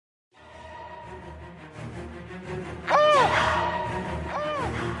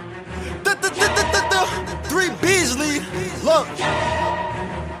Look.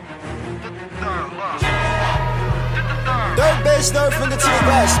 Third base, third finger to the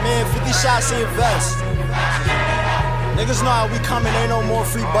rest, man. 50 shots in your vest. Niggas know how we coming, ain't no more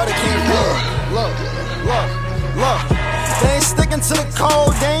free butter can't look. They ain't sticking to the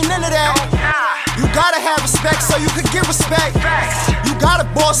code, they ain't none of that. You gotta have respect so you can get respect. You gotta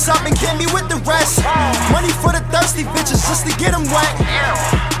boss up and get me with the rest. Money for the thirsty bitches just to get them wet.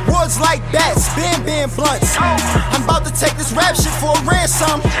 Words like bats, bam blunts. I'm about to take this rap shit for a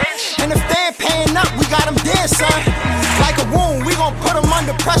ransom. And if they ain't paying up, we got them dead, son. Like a wound, we gon' put them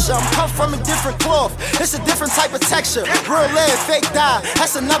under pressure. I'm cut from a different cloth, it's a different type of texture. Real lead, fake dye,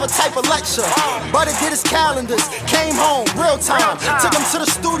 that's another type of lecture. Butter did his calendars, came home, real time. Took him to the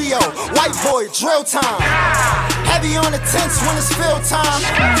studio, white boy, drill time. Heavy on the tents when it's field time.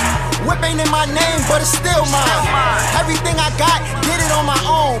 Whip ain't in my name, but it's still mine. Everything I got, did it on my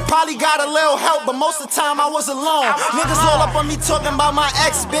own. Probably got a little help, but most of the time I was alone. Niggas all up on me talking about my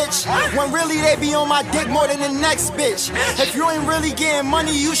ex, bitch, when really they be on my dick more than the next bitch. If you ain't really getting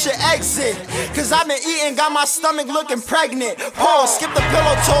money, you should exit. Cause I've been eating, got my stomach looking pregnant. Pause, skip the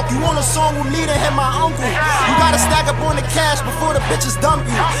pillow talk. You want a song with me to hit my uncle. You gotta stack up on the cash before the bitches dump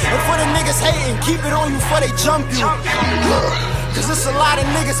you. And for the niggas hating, keep it on you before they jump you. Cause it's a lot of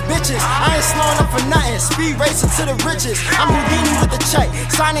niggas bitches. I ain't slowing up for nothing. Speed racing to the riches. I'm Houdini with the check,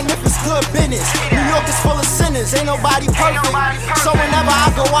 signing if it's good business. New York is full of sinners, ain't nobody perfect. So whenever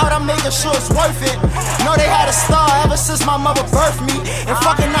I go out, I'm making sure it's worth it. Know they had a star ever since my mother birthed me. And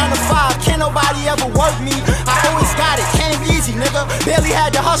fucking 9 to 5, can't nobody ever work me. I always got it, came easy, nigga. Barely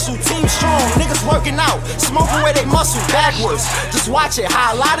had to hustle, team strong, niggas working out, smoking where they muscle backwards. Just watch it,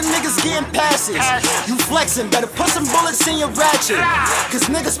 how a lot of niggas getting passes. You flexing, better put some bullets in your ratchet. Cause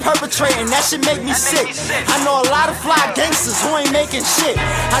niggas perpetrating, that shit make me sick. I know a lot of fly gangsters who ain't making shit.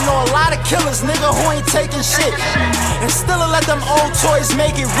 I know a lot of killers, nigga, who ain't taking shit. And still let them old toys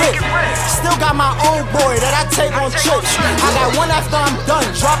make it rip. Still got my own boy that I take on trips. I got one after I'm done,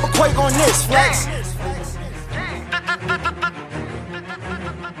 drop a quake on this, flex.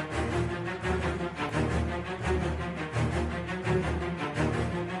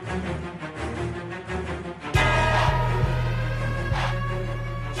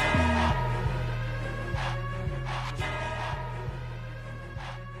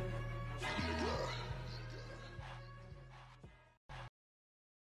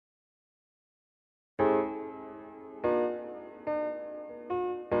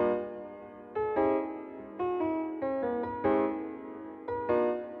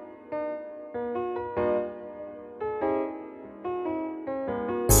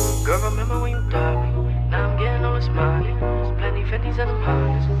 Girl, remember when you died me? Now I'm getting all this money. Plenty 50s and them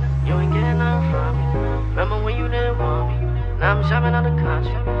hundreds. You ain't getting nothing from me. Remember when you didn't want me? Now I'm shopping out the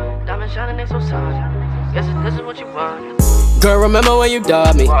country. Diamond shining, they so solid. Guess this is what you want. Girl, remember when you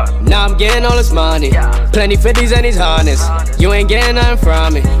dubbed me? Now I'm getting all this money. Plenty 50s and these harness. You ain't getting nothing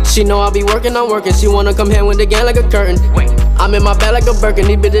from me. She know I be working, I'm working. She wanna come here with the gang like a curtain. I'm in my bag like a Birkin.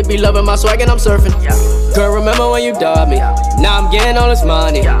 These bitches be loving my swag and I'm surfing. Girl, remember when you dubbed me? Now I'm getting all this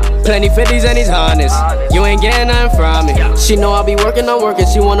money. Plenty 50s and these harness. You ain't getting nothing from me. She know I be working, I'm working.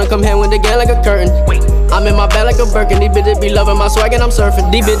 She wanna come here with the gang like a curtain. I'm in my bag like a Birkin. These bitches be loving my swag and I'm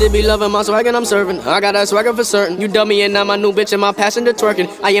surfing. These bitches be loving my swag and I'm surfing. I got that swagger for certain. You dummy and now my new bitch and my passenger twerking.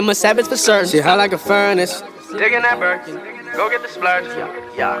 I am a savage for certain. She hot like a furnace. Digging that Birkin, go get the splurge.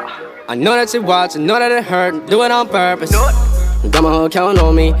 I know that you watch, I know that it hurt. Do it on purpose. Got my whole account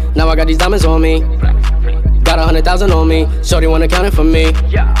on me. Now I got these diamonds on me. Got 100,000 on me. Shorty wanna count it for me.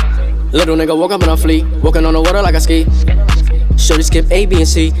 Little nigga woke up in a fleet. Walking on the water like I ski. Shorty skip A, B, and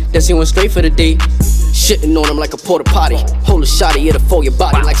C. Then she went straight for the D. Shitting on him like a porta potty. Hold a shotty, it'll fold your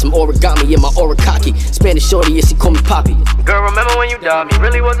body like some origami in my orikaki. Spanish shorty, yeah, she call me Poppy. Girl, remember when you dubbed me?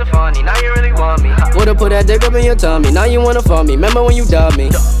 Really wasn't funny, now you really want me. Would've put that dick up in your tummy, now you wanna fuck me. Remember when you dubbed me?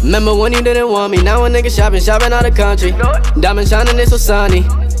 Remember when you didn't want me? Now a nigga shopping out the country. Diamond shining, it's so sunny.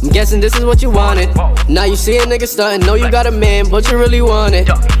 I'm guessing this is what you wanted. Now you see a nigga stuntin', know you got a man, but you really want it.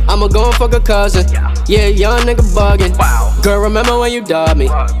 I'ma go and fuck a cousin. Yeah, young nigga buggin'. Girl, remember when you dubbed me?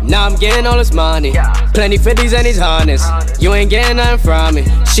 Now I'm getting all this money. Plenty 50s and these harness. You ain't getting nothing from me.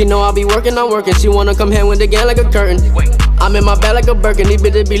 She know I be working, I'm working. She wanna come here with the gang like a curtain. I'm in my bag like a Birkin. These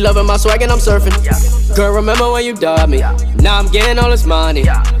bitches be loving my swag and I'm surfing. Girl, remember when you dubbed me? Now I'm getting all this money.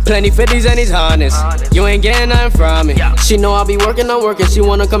 Plenty 50s and he's honest. You ain't getting nothing from me. She know I be working, I'm working. She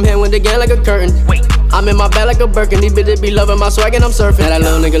wanna come here with the gang like a curtain. I'm in my bag like a Birkin. These bitches be loving my swag and I'm surfing. Now that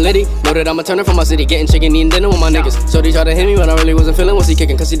little nigga litty, know that I'm a turner from my city. Getting chicken, eating dinner with my niggas. So they try to hit me when I really wasn't feeling. Was he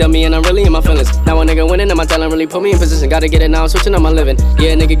kicking? Cause he done me and I'm really in my feelings. Now a nigga winning and my talent really put me in position. Gotta get it now, I'm switching up my living.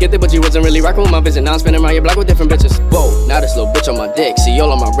 Yeah, nigga get it, but you wasn't really rocking with my vision. Now I'm spinning around your block with different bitches. Whoa, now this little bitch on my dick. She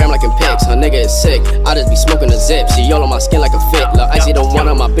all on my ram like in pics. Her nigga is sick. I just be smoking a zip. She all on my skin like a fit. Look, icy don't want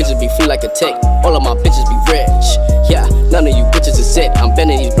of my bitches be free like a tick. All of my bitches be rich. Yeah, none of you bitches is it. I'm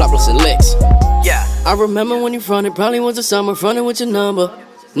bending these blockers and licks. Yeah, I remember when you fronted, probably was the summer, fronted with your number.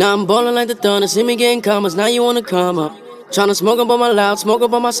 Now I'm ballin' like the thunder, see me getting commas, now you wanna come up. Tryna smoke up on my loud, smoke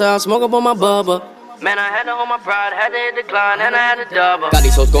up on my side, smoke up on my bubba. Man, I had to hold my pride, had to hit decline, and I had to double. Got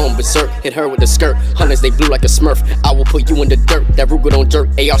these hoes going berserk, hit her with the skirt. Hunters, they blue like a smurf. I will put you in the dirt, that Ruger don't jerk.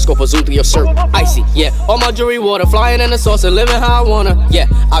 AR scope a zoom through your shirt. Icy, yeah, all my jewelry water, flying in the sauce and living how I wanna. Yeah,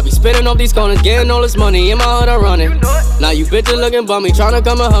 I be spinning off these corners, getting all this money, in my hood I run it. Now you bitches looking bummy, tryna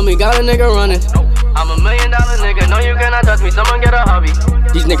come and hug me, got a nigga running. I'm $1 million nigga, no you cannot touch me, someone get a hubby.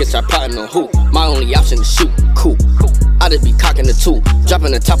 These niggas try plotting on who, my only option is shoot, cool. I just be cocking the two,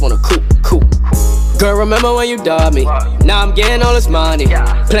 dropping the top on the coupe, cool. Girl, remember when you dubbed me? Now I'm getting all this money.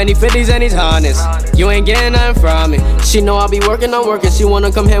 Plenty 50s and he's honest. You ain't getting nothing from me. She know I be working, I'm working. She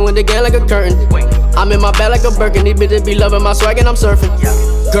wanna come here with the gang like a curtain. I'm in my bag like a Birkin. These bitches be loving my swag and I'm surfing.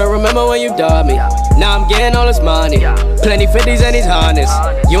 Girl, remember when you dubbed me? Now I'm getting all this money. Plenty 50s and he's honest.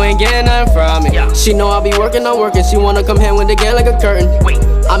 You ain't getting nothing from me. She know I be working, I'm working. She wanna come here with the gang like a curtain.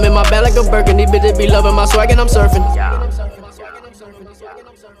 I'm in my bag like a Birkin. These bitches be loving my swag and I'm surfing.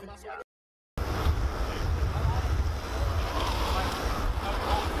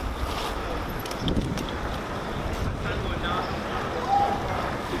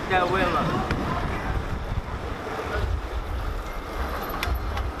 That wheel up.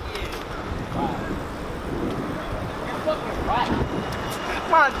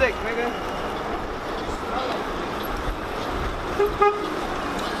 Come on, dick, nigga.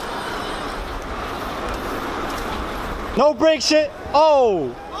 No break shit.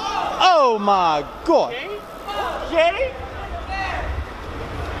 Oh. Oh my god. Jay?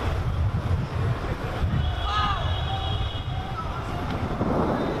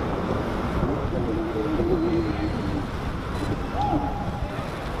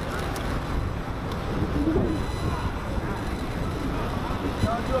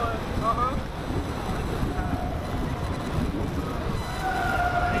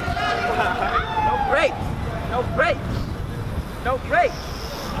 No brakes. No brakes.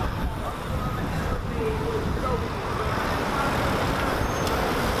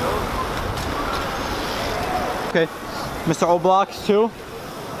 Okay, Mr. O-Blocks too.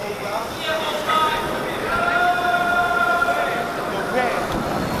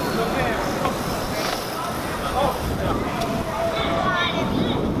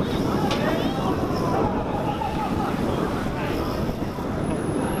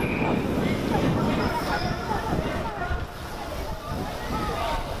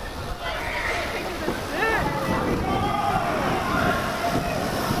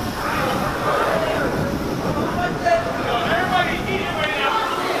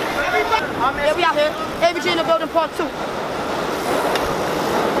 Yeah, we out here. ABG in the building, part 2.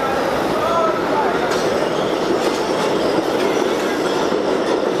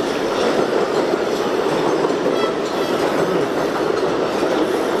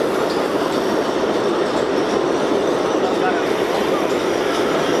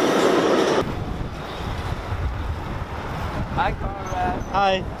 Hi, Conrad.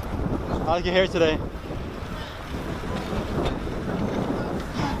 Hi. How like your hair today?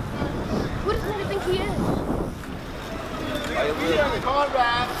 Who does he think he is?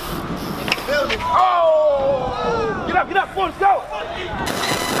 Conrad. Building. Oh! Get up, boys, go!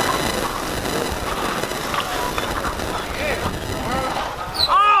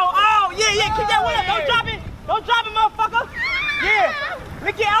 Oh, yeah, keep that one up. Don't drop it, motherfucker. Yeah,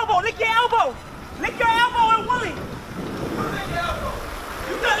 lick your elbow. Lick your elbow and Willie.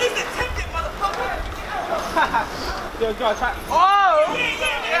 You can at least attempt it, motherfucker. Oh!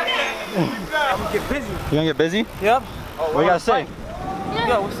 Yeah. I'm gonna get busy. You gonna get busy? Yep. What you gotta say?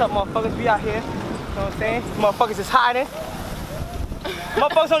 Yo, what's up, motherfuckers? We out here. You know what I'm saying? Motherfuckers is hiding.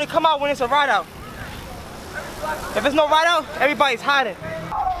 Motherfuckers only come out when it's a Rideout. If it's no Rideout, everybody's hiding.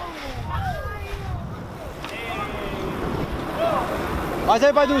 Why is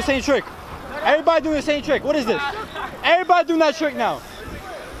everybody doing the same trick? Everybody doing the same trick. What is this? Everybody doing that trick now.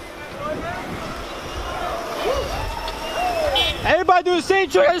 Everybody doing the same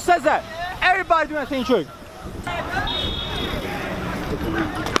trick. I just said that. Everybody doing that same trick.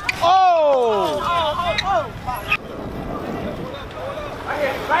 Oh!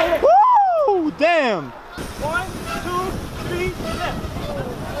 Right here. Woo! Damn! 1, 2, 3, left.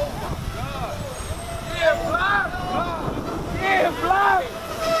 Yeah, fly. Yeah, fly.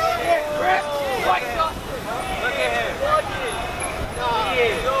 Yeah, crap. Look at him.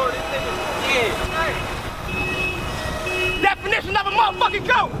 Yeah. Definition of a motherfucking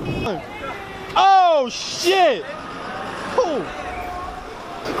goat. Oh shit! Ooh.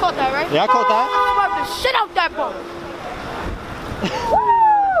 You caught that, right? Yeah, I caught that. I wiped the shit out that boat.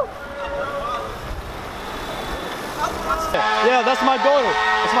 Yeah, that's my daughter.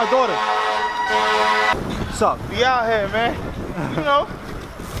 That's my daughter. What's up? We out here, man. You know.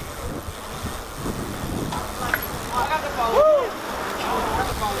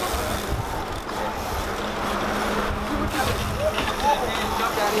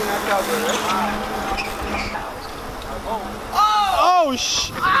 Oh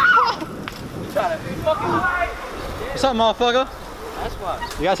shit! What's up, motherfucker? That's why.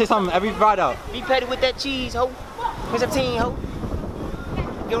 You gotta say something every ride out. Be petty with that cheese, ho. What's up, team, ho?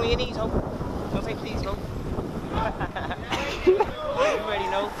 Get on your knees, ho. Don't say please, ho. You already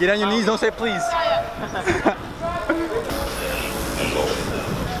know. Get on your knees, don't say please.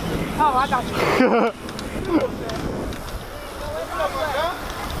 Oh, I got you.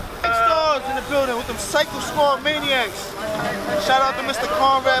 Stars in the building with them Psycho Squad maniacs. Shout out to Mr.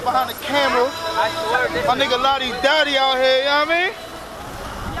 Conrad behind the camera. My nigga Lottie Daddy out here, you know what I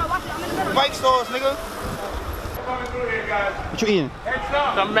mean? Bike stores, nigga. What you eating?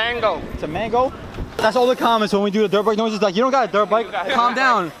 Some mango. It's a mango? That's all the comments when we do the dirt bike noises. Like, you don't got a dirt bike. Calm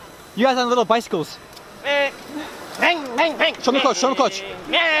down. You guys have little bicycles. Man. Bang, bang, bang. Show me the clutch, show me the clutch.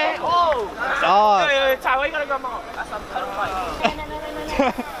 Yeah. Oh. Ah. Ty, where you gotta go, mom? That's a pedal bike.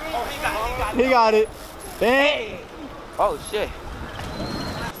 He got it. Bang. Oh, shit.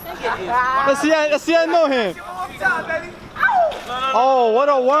 Let's see, I know him. Oh, what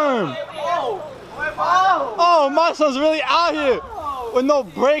a worm. Oh, my son's really out here with no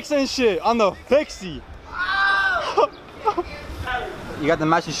brakes and shit on the fixie. You got the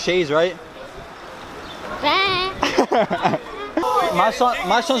matching shades, right?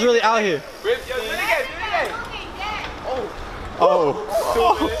 my son's really out here. Oh.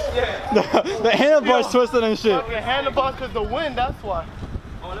 The handlebar's twisted and shit. The handlebars because the wind, that's why.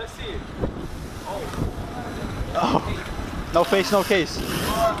 Oh, let's see it. Oh. No face, no case.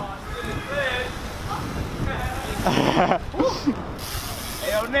 Hey,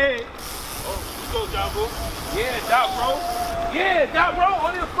 yo, Ned. Oh, let's go, John, bro. Yeah, Doc, bro. Yeah, Doc, bro.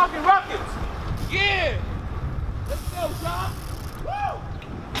 On the fucking rockets. Yeah. Let's go, John. Woo.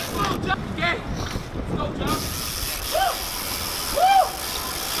 Let's go, John. Yeah. Let's go, John. Woo. Woo.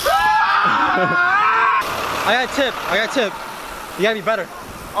 I got a tip. You gotta be better.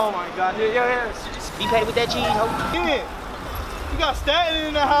 Oh my God. Yeah. Just be petty with that cheese, ho. Yeah. You got Staten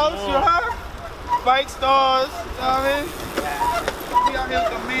in the house, you heard? Bike stars, you know what I mean? We out here with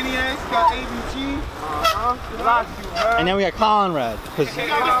the maniacs, got ABG. Lots you heard. And then we got Conrad. We got Mr.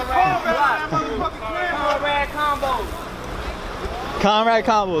 Conrad on that motherfucking Conrad combos. Conrad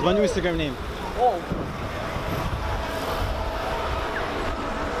Combos, my new Instagram name. Whoa.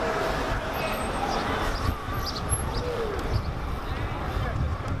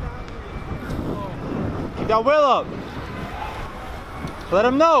 Keep that wheel up. Let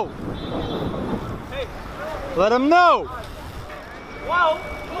him know. Let him know. Whoa.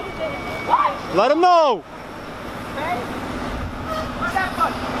 Let him know. What's that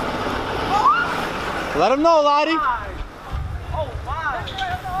for? Let him know, Lottie. Oh, my.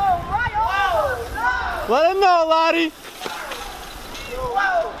 Let him know, Lottie.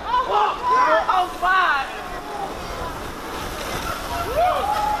 Oh, my.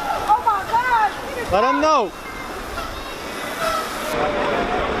 Let him know.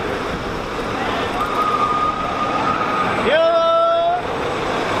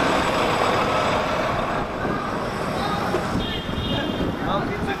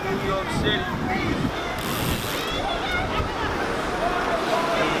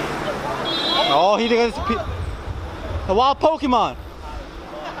 Oh, he did the wild Pokemon.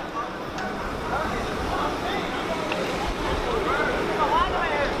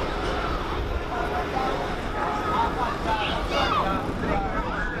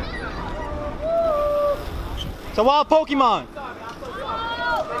 It's a wild Pokemon.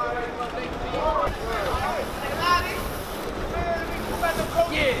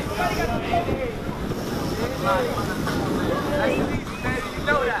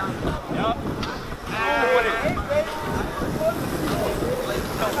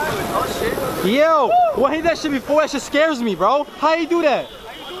 Yo! Well, I hit that shit before. That shit scares me, bro. How you do that?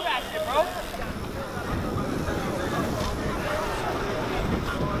 How you do that shit, bro?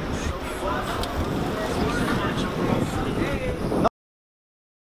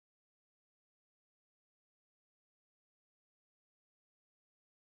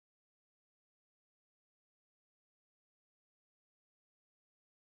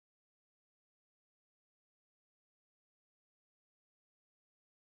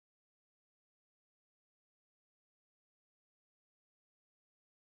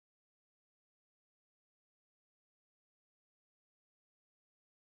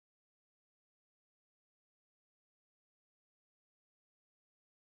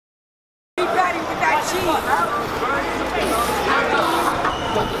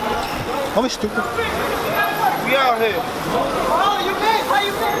 Don't be stupid. We out here. Oh, you missed. How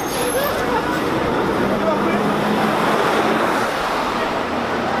you missed?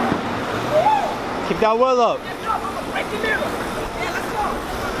 Keep that wheel up. Break the mirror.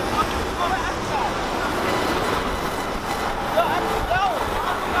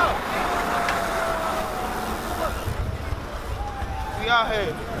 We out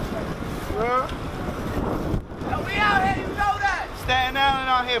here. Yeah. We out here, you know that. Staten Island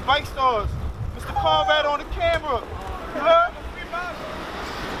out here. Bike stores. Mr. Conrad on the camera. You heard?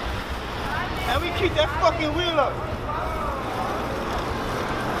 And we keep that fucking wheel up.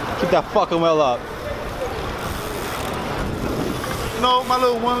 Keep that fucking wheel up. You know, my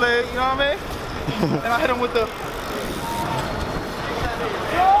little one leg, you know what I mean? And I hit him with the...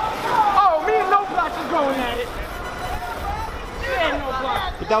 Oh, me and No Block is going at it. Yeah, No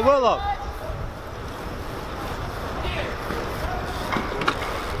Block. Keep that wheel up.